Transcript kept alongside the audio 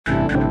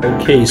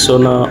Okay, so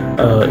now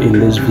in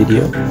this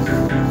video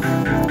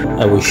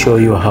I will show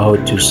you how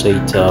to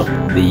set up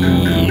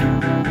the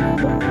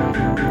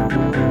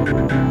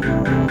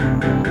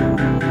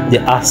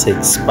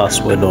assets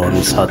password on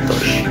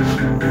Satoshi.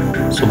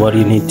 So what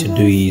you need to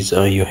do is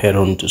you head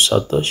on to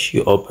Satoshi,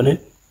 you open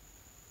it,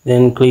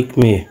 then click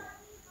me,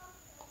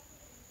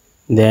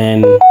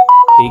 then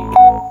click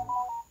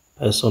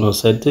personal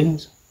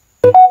settings,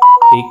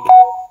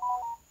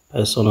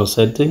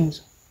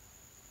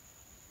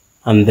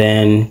 and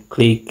then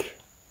click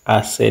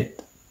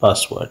asset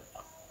password.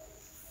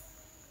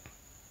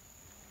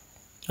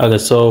 Okay,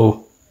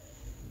 so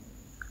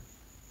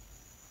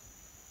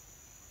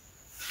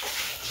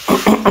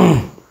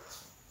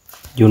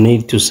you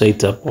need to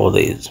set up all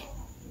these.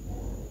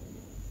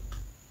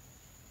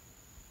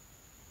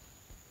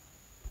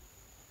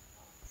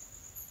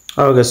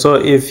 Okay, so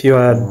if you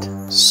had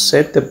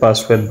set the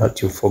password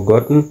but you've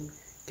forgotten,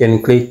 you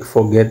can click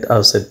forget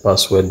asset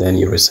password, then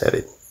you reset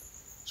it.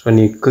 So when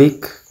you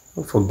click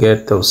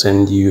forget, they'll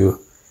send you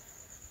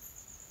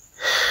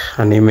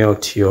an email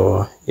to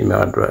your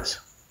email address.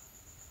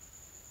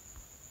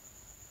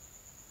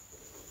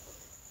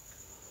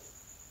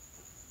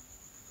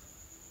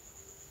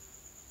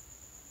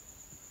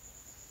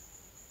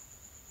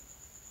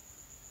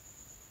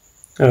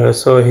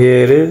 So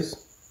here it is.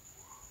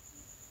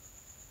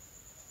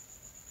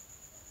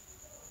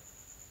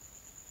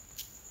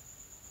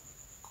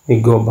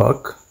 We go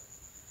back.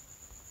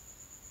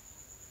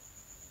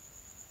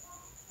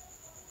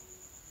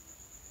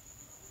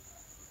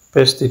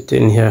 Paste it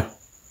in here,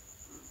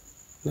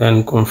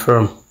 then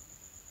confirm.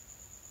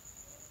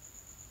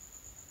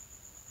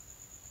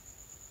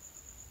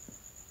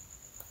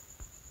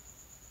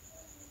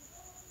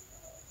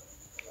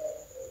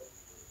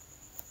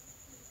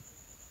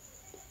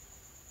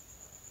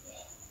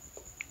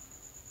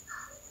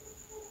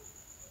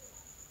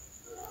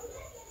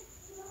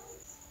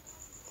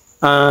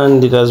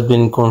 And it has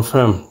been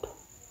confirmed.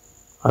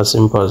 As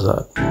simple as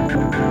that.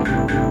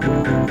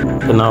 You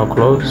can now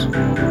close.